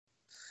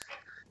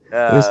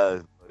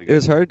It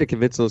was hard to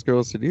convince those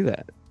girls to do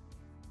that.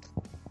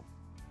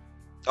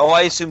 Oh,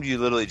 I assumed you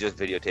literally just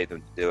videotaped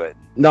them to do it.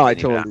 No, I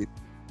totally...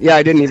 Yeah,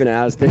 I didn't even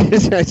ask.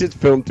 I just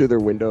filmed through their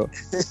window.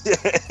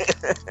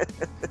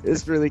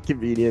 It's really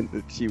convenient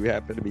that she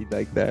happened to be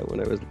like that when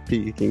I was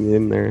peeking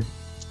in there.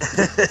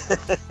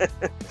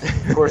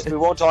 Of course, we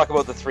won't talk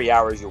about the 3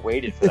 hours you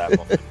waited for that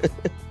moment.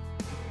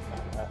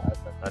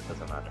 That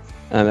doesn't matter.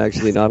 I'm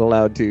actually not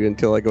allowed to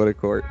until I go to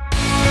court.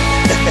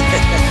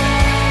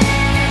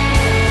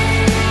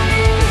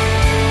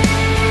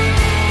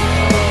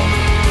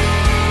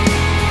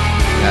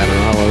 I don't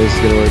know how well this is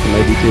going to work. It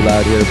might be too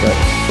loud here, but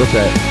what's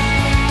that?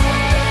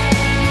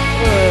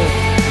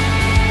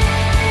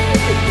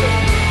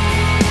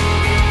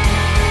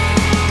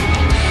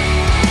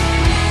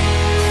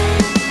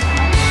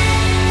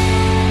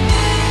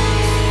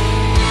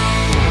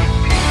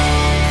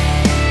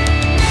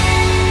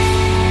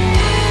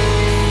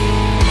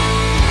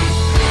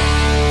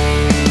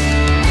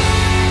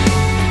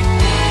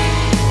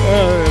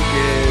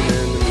 Okay, and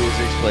then the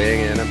music's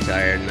playing and I'm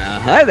tired now.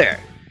 Hi there.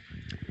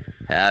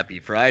 Happy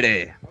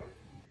Friday.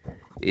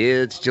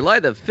 It's July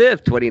the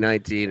 5th,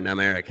 2019, and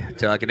I'm Eric,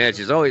 talking at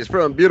you as always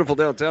from beautiful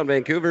downtown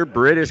Vancouver,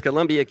 British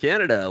Columbia,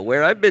 Canada,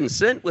 where I've been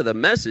sent with a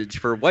message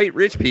for white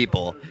rich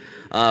people.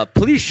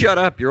 Please shut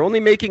up. You're only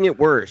making it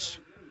worse.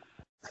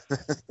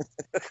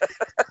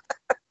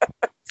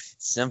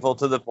 Simple,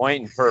 to the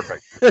point, and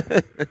perfect.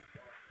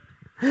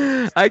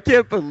 I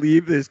can't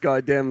believe this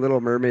goddamn Little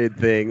Mermaid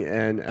thing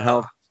and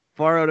how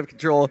far out of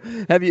control.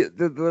 Have you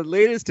the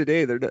latest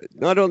today? They're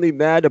not only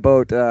mad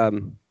about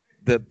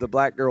the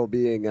black girl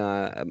being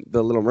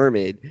the Little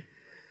Mermaid,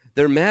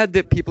 they're mad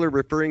that people are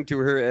referring to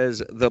her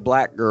as the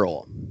black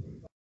girl.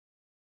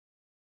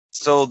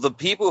 So the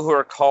people who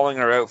are calling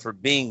her out for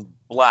being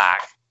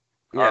black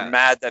are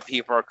mad that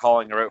people are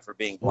calling her out for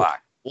being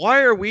black.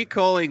 Why are we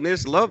calling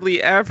this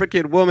lovely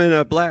African woman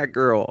a black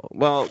girl?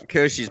 Well,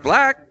 because she's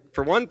black,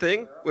 for one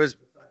thing,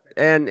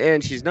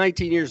 and she's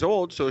 19 years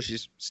old, so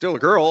she's still a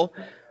girl.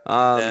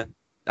 I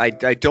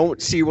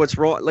don't see what's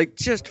wrong. Like,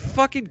 just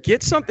fucking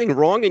get something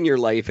wrong in your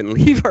life and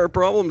leave our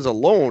problems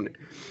alone.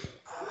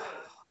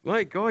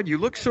 My God, you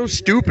look so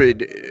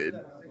stupid.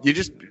 You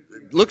just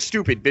look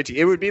stupid bitching.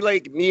 It would be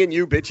like me and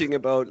you bitching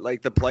about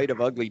like the plight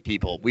of ugly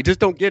people. We just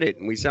don't get it,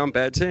 and we sound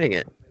bad saying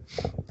it.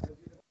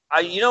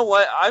 You know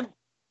what?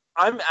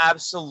 I'm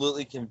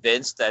absolutely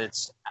convinced that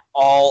it's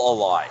all a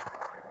lie.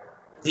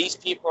 These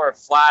people are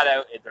flat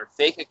out in their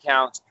fake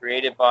accounts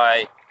created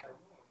by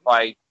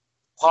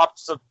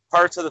parts of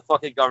the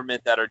fucking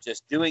government that are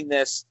just doing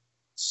this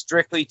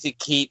strictly to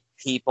keep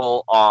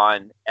people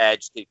on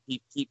edge, to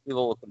keep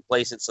people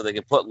complacent so they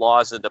can put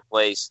laws into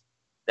place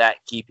that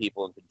keep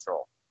people in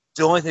control. It's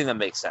the only thing that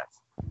makes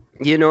sense.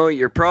 You know,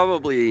 you're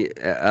probably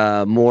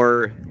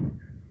more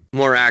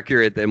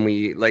accurate than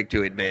we like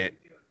to admit.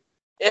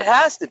 It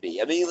has to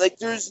be. I mean, like,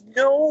 there's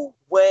no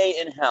way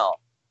in hell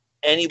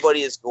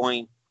anybody is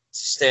going to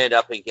stand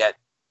up and get,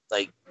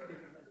 like,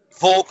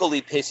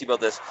 vocally pissy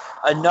about this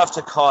enough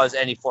to cause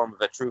any form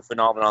of a true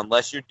phenomenon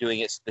unless you're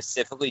doing it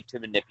specifically to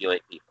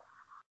manipulate people.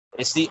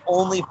 It's the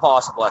only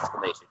possible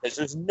explanation, because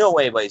there's no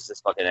way anybody's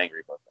this fucking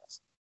angry about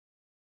this.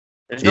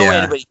 There's no way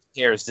anybody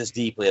cares this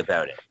deeply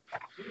about it.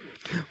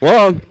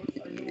 Well,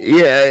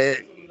 yeah,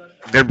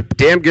 they're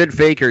damn good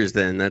fakers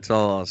then, that's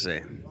all I'll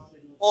say.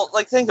 Well,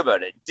 like, think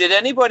about it. Did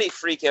anybody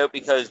freak out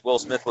because Will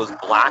Smith was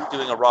black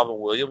doing a Robin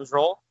Williams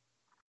role?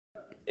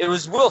 It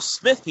was Will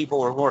Smith people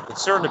were more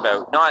concerned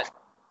about, not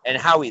and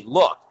how he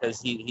looked,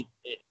 because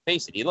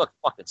face it, he looked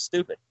fucking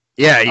stupid.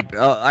 Yeah,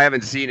 I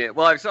haven't seen it.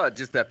 Well, I saw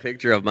just that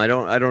picture of him. I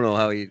don't know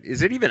how he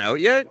is. It even out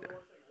yet?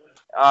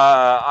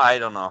 I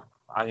don't know.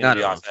 I'm gonna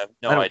be honest. I have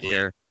no idea.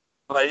 Care.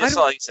 But I just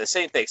saw the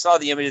same thing. Saw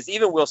the images.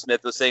 Even Will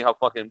Smith was saying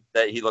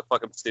that he looked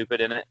fucking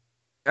stupid in it.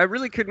 I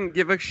really couldn't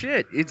give a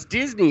shit. It's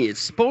Disney. It's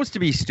supposed to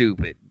be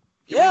stupid.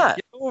 Yeah.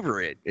 Get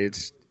over it.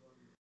 It's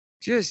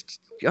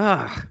just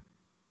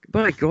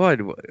my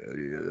God,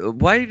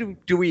 why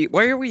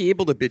are we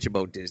able to bitch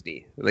about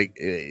Disney? Like,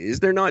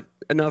 is there not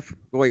enough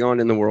going on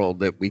in the world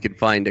that we could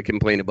find to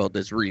complain about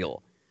that's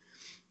real?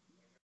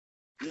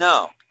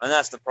 No, and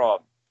that's the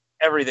problem.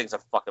 Everything's a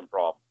fucking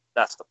problem.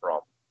 That's the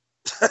problem.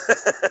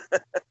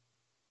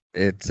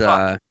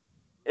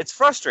 It's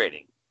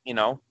frustrating, you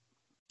know,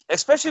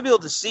 especially to be able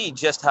to see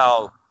just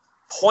how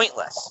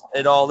pointless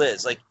it all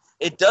is. Like,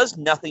 it does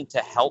nothing to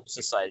help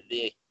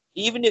society.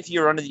 Even if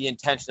you're under the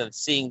intention of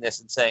seeing this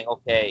and saying,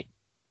 okay,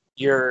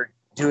 you're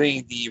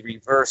doing the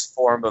reverse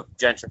form of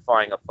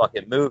gentrifying a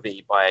fucking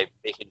movie by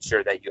making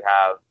sure that you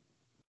have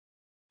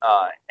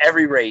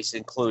every race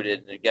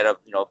included and get a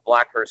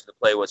black person to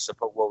play what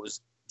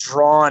was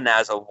drawn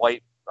as a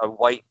white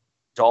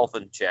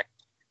dolphin chick.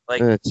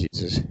 Like,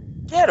 Jesus.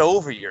 Get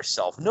over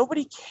yourself.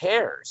 Nobody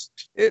cares.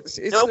 It's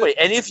nobody.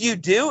 And if you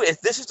do, if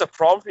this is a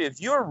problem for you,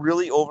 if you are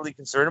really overly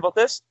concerned about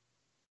this,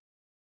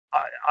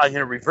 I'm going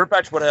to revert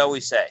back to what I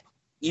always say.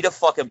 Eat a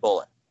fucking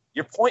bullet.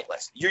 You're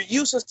pointless. You're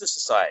useless to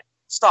society.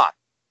 Stop.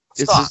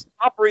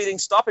 Stop breathing.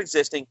 Stop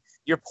existing.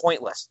 You're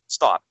pointless.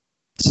 Stop.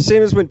 It's the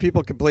same as when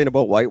people complain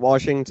about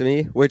whitewashing to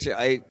me, which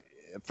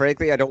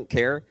frankly, I don't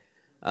care.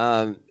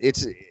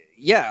 It's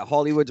yeah,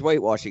 Hollywood's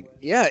whitewashing.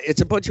 Yeah,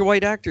 it's a bunch of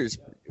white actors.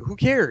 Who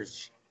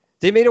cares?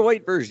 They made a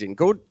white version.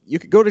 You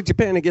could go to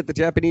Japan and get the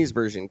Japanese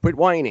version. Quit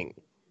whining.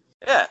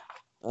 Yeah.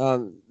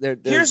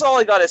 Here's all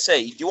I gotta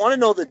say. Do you want to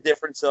know the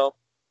difference, though?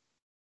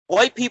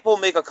 White people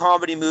make a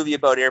comedy movie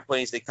about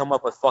airplanes. They come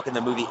up with fucking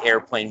the movie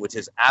Airplane, which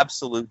is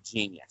absolute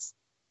genius.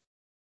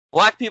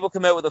 Black people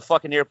come out with a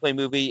fucking airplane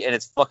movie, and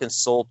it's fucking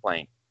Soul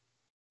Plane.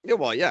 Yeah,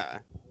 well, yeah.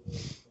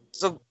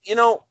 So, you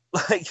know,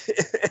 like...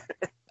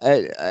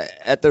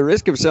 at the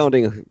risk of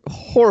sounding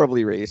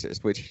horribly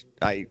racist, which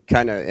I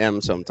kind of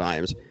am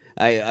sometimes,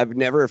 I've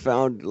never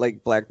found,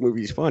 like, black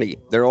movies funny.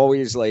 They're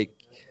always, like,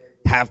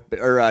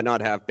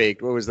 not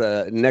half-baked. What was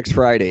the Next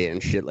Friday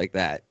and shit like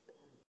that?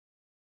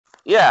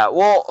 Yeah,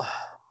 well,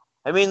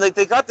 I mean, like,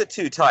 they got the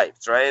two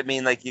types, right? I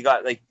mean, like, you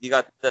got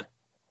the,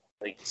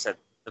 like you said,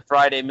 the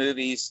Friday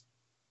movies,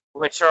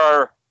 which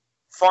are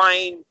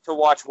fine to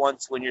watch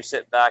once when you're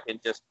sitting back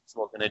and just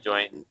smoking a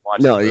joint and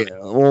watching. No, yeah,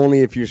 only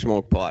if you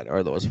smoke pot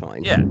are those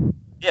fine. Yeah,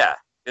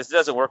 because it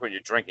doesn't work when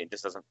you're drinking.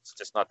 It's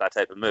just not that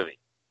type of movie.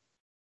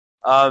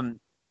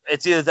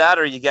 It's either that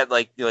or you get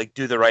like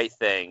Do the Right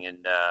Thing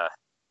and the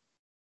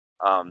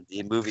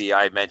movie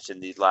I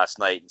mentioned last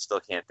night and still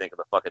can't think of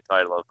the fucking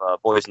title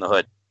of Boys in the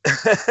Hood.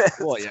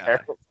 Well, yeah,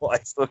 terrible. I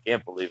still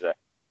can't believe that.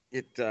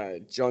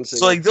 John Singleton.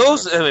 So like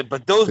those,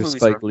 but those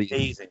movies are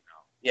amazing.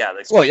 Yeah.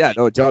 Well, yeah,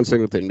 no, John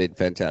Singleton made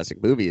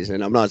fantastic movies,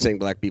 and I'm not saying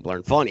black people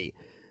aren't funny.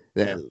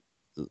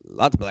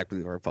 Lots of black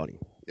people are funny.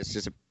 It's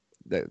just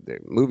the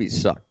movies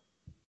suck.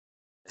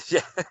 Yeah.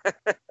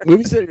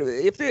 Movies that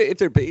if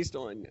they're based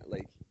on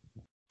like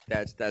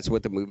that's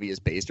what the movie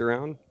is based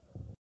around.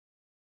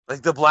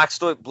 Like the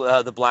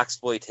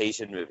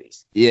blaxploitation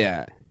movies.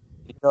 Yeah.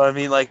 You know what I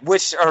mean? Like,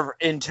 which are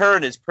in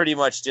turn is pretty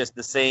much just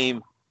the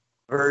same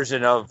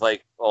version of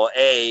like, well,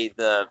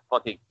 the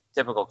fucking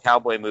typical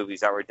cowboy movies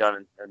that were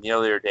done in the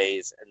earlier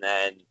days, and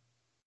then,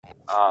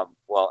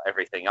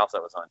 everything else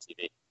that was on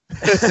TV.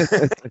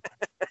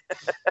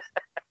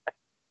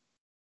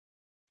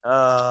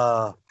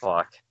 Oh,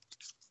 fuck.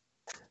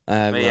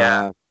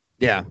 Yeah.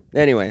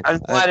 Anyway, I'm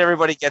glad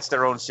everybody gets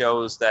their own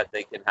shows that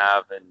they can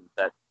have, and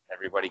that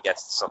everybody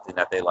gets something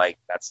that they like.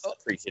 That's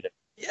appreciative.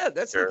 Yeah,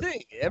 that's the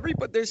thing.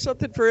 There's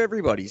something for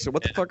everybody. So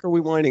what the fuck are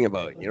we whining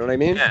about? You know what I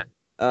mean? Yeah.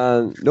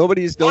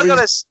 Nobody's. All I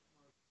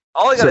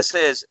gotta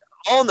say is,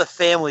 All in the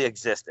Family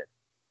existed.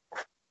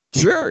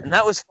 Sure. And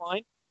that was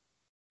fine.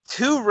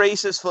 Two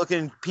racist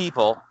fucking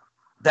people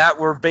that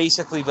were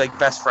basically like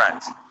best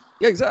friends.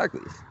 Yeah,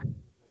 exactly.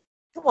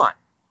 Come on.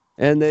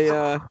 And they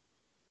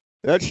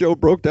that show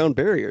broke down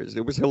barriers.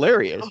 It was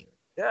hilarious.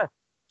 Yeah.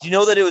 Do you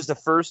know that it was the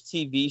first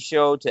TV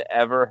show to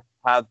ever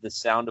have the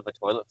sound of a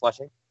toilet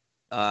flushing?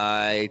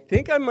 I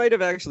think I might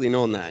have actually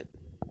known that.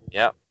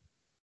 Yeah.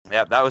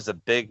 Yeah,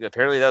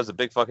 apparently that was a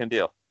big fucking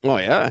deal. Oh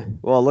yeah.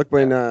 Well, look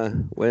when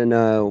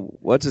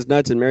What's His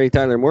Nuts and Mary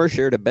Tyler Moore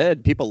shared a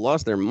bed, people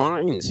lost their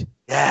minds.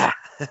 Yeah.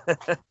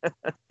 It's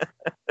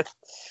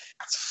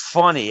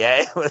funny,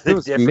 eh?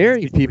 Those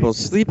married people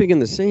sleeping in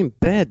the same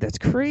bed. That's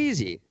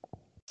crazy.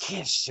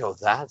 Can't show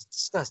that. It's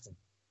disgusting.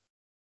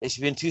 They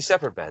should be in two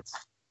separate beds.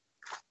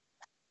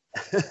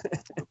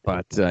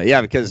 But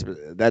yeah, because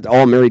that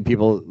all married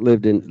people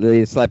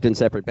they slept in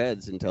separate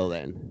beds until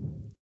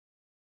then.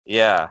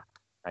 Yeah,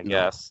 I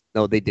guess.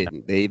 No, they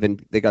didn't. They even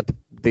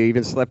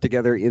slept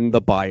together in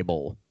the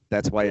Bible.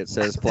 That's why it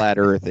says flat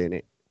Earth in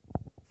it.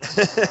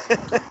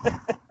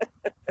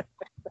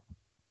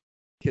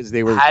 Because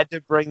they had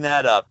to bring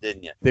that up,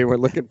 didn't you? They were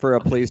looking for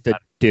a place to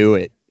do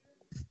it.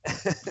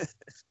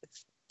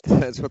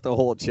 That's what the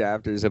whole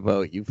chapter is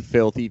about, you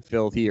filthy,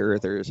 filthy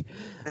earthers.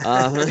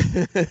 Yeah,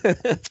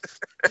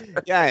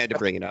 I had to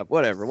bring it up.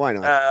 Whatever, why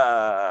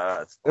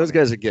not? Those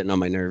guys are getting on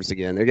my nerves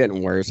again. They're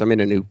getting worse. I'm in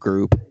a new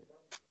group.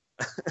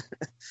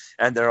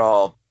 And they're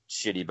all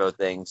shitty about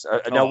things.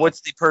 Now,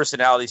 what's the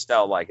personality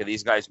style like? Are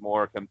these guys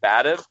more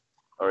combative?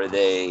 Or do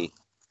they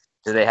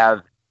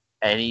have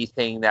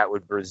anything that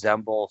would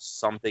resemble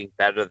something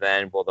better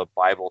than, well, the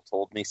Bible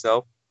told me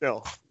so?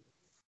 No.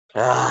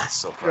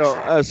 So no,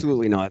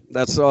 absolutely not.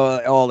 That's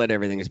all that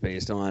everything is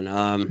based on.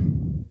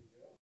 Aren't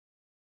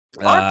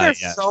there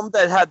some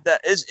that had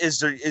that? Is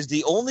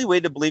the only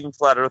way to believe in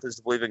flat Earth is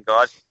to believe in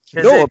God?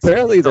 No,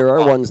 apparently there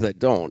are ones that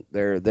don't.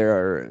 There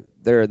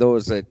are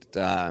those that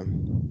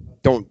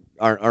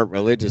aren't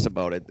religious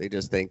about it. They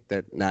just think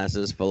that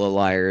NASA's full of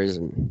liars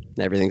and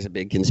everything's a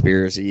big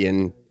conspiracy.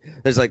 And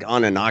there's like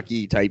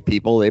Anunnaki type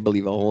people. They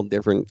believe a whole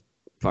different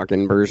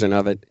fucking version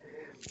of it.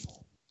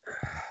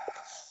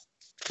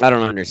 I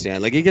don't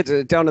understand. Like, you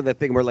get down to the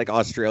thing where, like,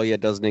 Australia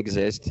doesn't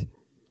exist.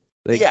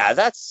 Like, yeah,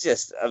 that's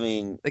just, I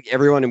mean... Like,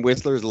 everyone in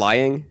Whistler's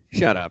lying?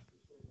 Shut up.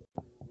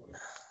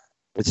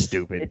 It's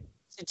stupid.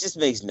 It just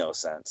makes no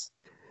sense.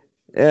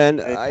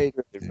 And I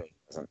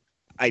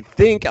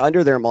think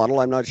under their model,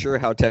 I'm not sure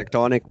how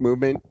tectonic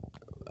movement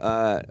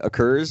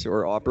occurs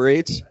or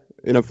operates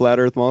in a flat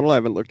Earth model. I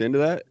haven't looked into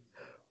that.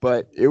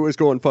 But it was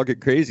going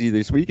fucking crazy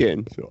this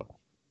weekend, so...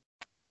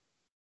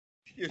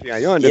 Yeah,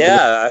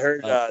 I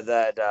heard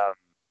that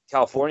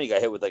California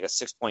got hit with like a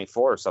 6.4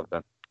 or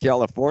something.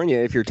 California,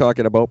 if you're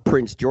talking about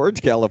Prince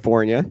George,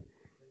 California.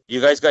 You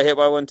guys got hit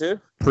by one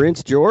too?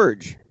 Prince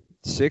George,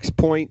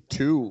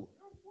 6.2.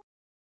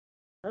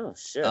 Oh,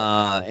 shit.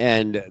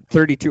 And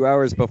 32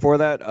 hours before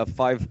that, a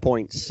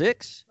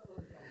 5.6,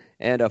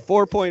 and a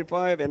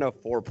 4.5, and a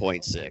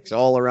 4.6,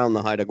 all around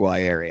the Haida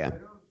Gwaii area.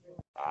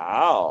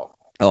 Wow.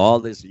 All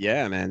this,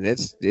 yeah, man.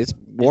 It's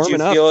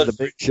warming up for the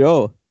big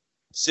show.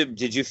 So,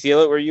 did you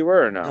feel it where you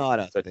were or no? No, I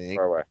don't think.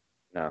 Far away.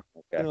 No,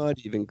 okay. Not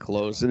even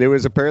close. And it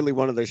was apparently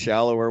one of the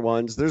shallower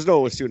ones. There's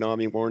no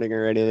tsunami warning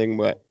or anything,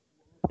 but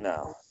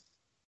no,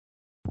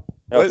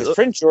 because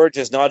Prince George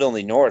is not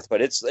only north,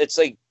 but it's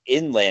like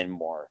inland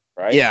more,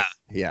 right? Yeah.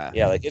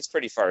 Like it's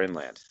pretty far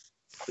inland.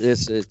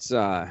 It's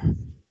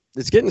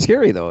getting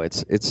scary though.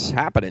 It's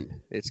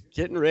happening. It's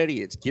getting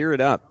ready. It's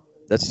geared up.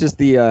 That's just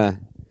the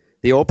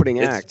opening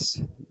acts.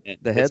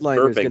 The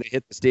headliner is going to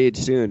hit the stage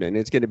soon, and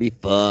it's going to be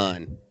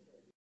fun.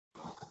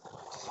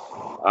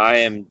 I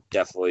am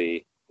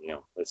definitely,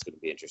 it's going to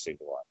be interesting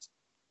to watch.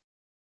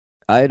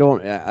 I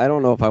don't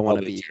know if I want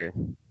to be here.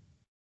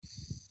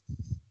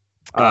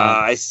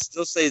 I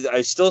still say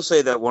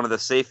that one of the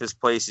safest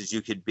places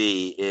you could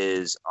be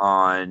is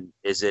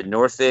in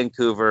North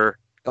Vancouver.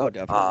 Oh,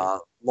 definitely.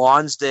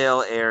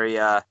 Lonsdale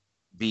area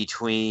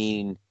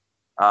between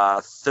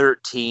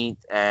 13th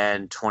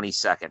and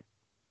 22nd.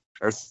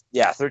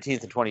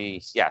 13th and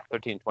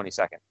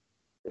 22nd.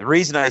 The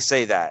reason I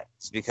say that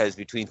is because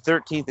between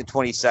 13th and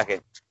 22nd,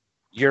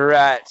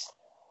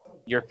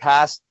 you're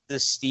past the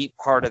steep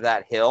part of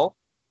that hill,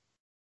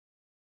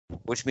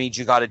 which means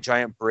you got a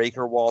giant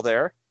breaker wall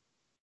there,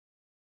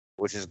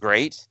 which is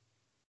great.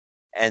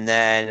 And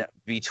then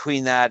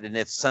between that, and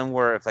if a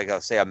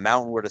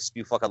mountain were to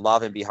spew fucking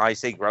lava in behind,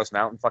 say Grouse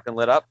Mountain fucking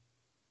lit up,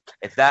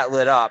 if that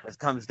lit up, it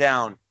comes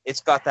down, it's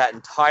got that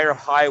entire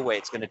highway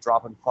it's going to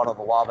drop in front of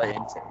the lava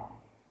into.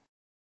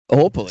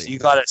 Hopefully. So you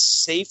got a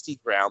safety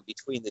ground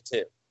between the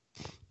two.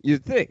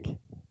 You'd think.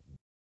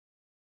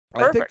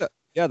 Perfect. I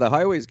think the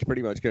highway is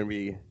pretty much going to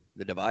be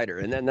the divider,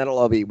 and then that'll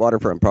all be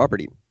waterfront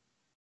property.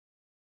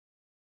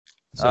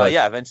 So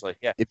eventually,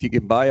 yeah. If you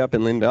can buy up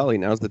in Lynn Valley,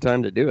 now's the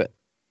time to do it.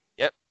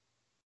 Yep.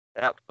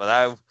 Yeah,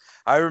 but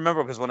I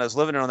remember because when I was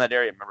living around that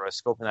area, I remember I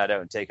was scoping that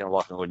out and taking a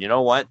walk and going, you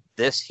know what?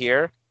 This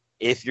here,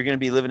 if you're going to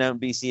be living out in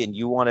BC and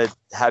you want to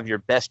have your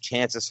best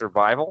chance of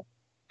survival,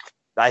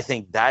 I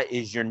think that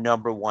is your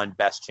number one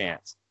best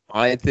chance.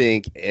 I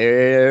think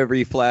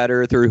every flat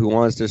earther who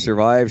wants to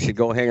survive should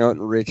go hang out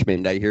in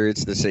Richmond. I hear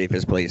it's the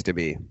safest place to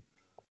be.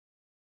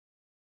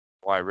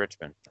 Why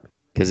Richmond?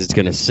 Because it's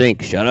going to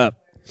sink. Shut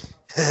up.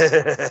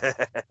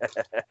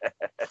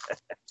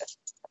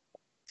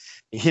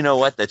 You know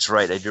what? That's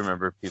right. I do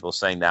remember people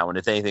saying that when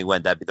if anything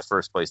went, that'd be the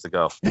first place to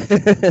go.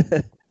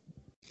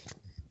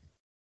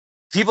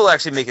 People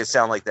actually make it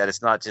sound like that.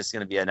 It's not just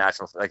going to be a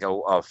natural, like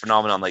a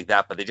phenomenon like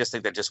that, but they just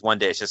think that just one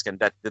day it's just going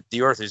to, that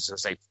the earth is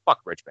just like, fuck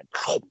Richmond.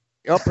 Oh,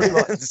 pretty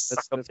much.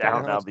 That's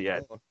down the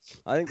end.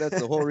 I think that's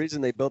the whole reason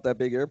they built that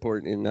big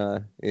airport in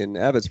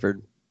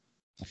Abbotsford.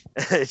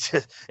 It's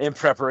just in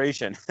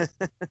preparation.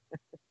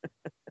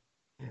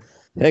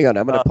 Hang on,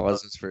 I'm going to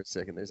pause this for a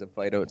second. There's a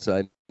fight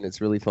outside, and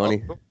it's really funny.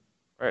 Cool.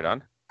 Right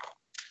on.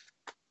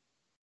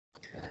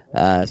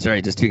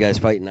 Sorry, just two guys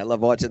fighting. I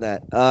love watching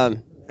that.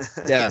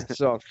 Yeah,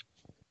 so...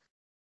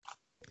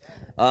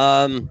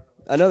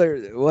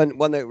 another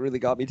one that really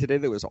got me today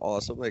that was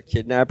awesome, a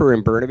kidnapper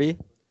in Burnaby.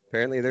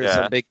 Apparently there's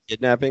some big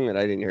kidnapping that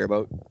I didn't hear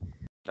about.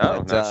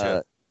 No, no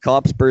shit.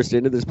 Cops burst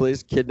into this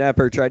place.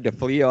 Kidnapper tried to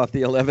flee off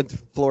the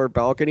 11th floor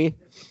balcony.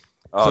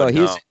 Oh,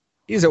 so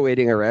he's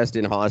awaiting arrest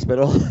in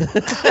hospital.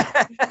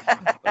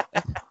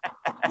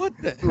 What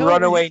the hell?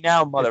 Run away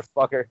now,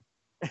 motherfucker.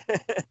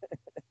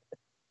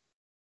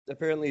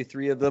 Apparently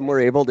 3 of them were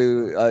able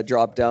to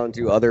drop down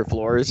to other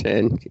floors,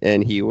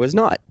 and he was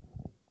not.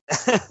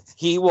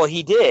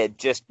 He did,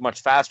 just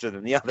much faster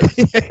than the others.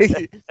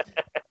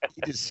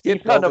 He just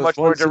skipped on a much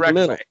more direct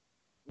way.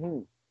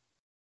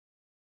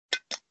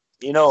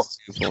 You know,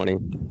 funny.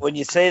 When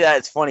you say that,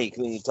 it's funny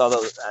when you tell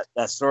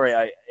that story.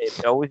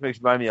 It always makes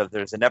me remind me of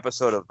there's an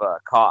episode of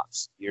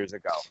Cops years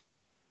ago,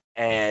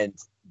 and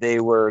they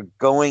were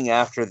going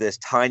after this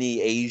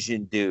tiny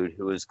Asian dude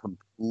who was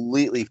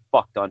completely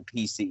fucked on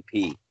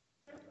PCP.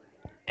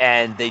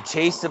 And they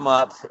chased him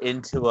up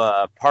into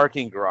a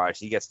parking garage.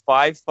 He gets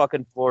 5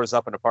 fucking floors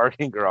up in a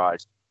parking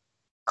garage,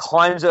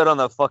 climbs out on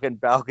the fucking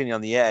balcony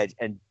on the edge,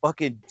 and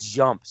fucking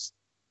jumps.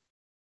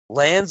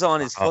 Lands on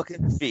his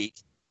fucking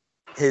feet.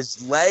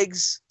 His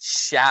legs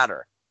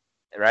shatter,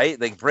 right?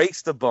 Like,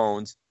 breaks the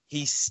bones.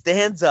 He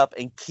stands up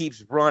and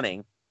keeps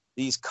running.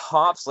 These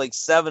cops, like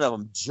 7 of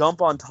them,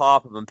 jump on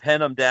top of him,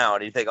 pin him down.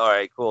 And you think, all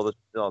right, cool, this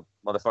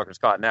motherfucker's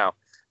caught now.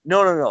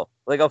 No.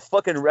 Like a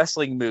fucking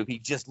wrestling move. He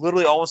just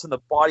literally all of a sudden the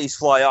bodies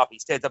fly off. He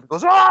stands up and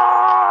goes,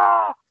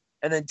 ah!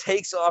 And then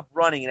takes off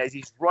running. And as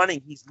he's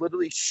running, he's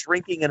literally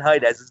shrinking in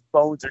height as his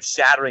bones are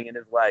shattering in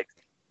his legs.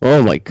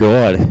 Oh my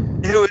God.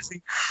 It was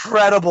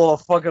incredible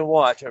to fucking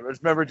watch. I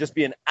remember just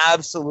being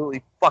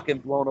absolutely fucking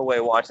blown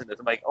away watching this.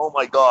 I'm like, oh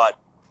my God,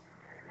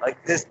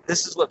 Like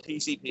this is what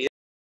PCP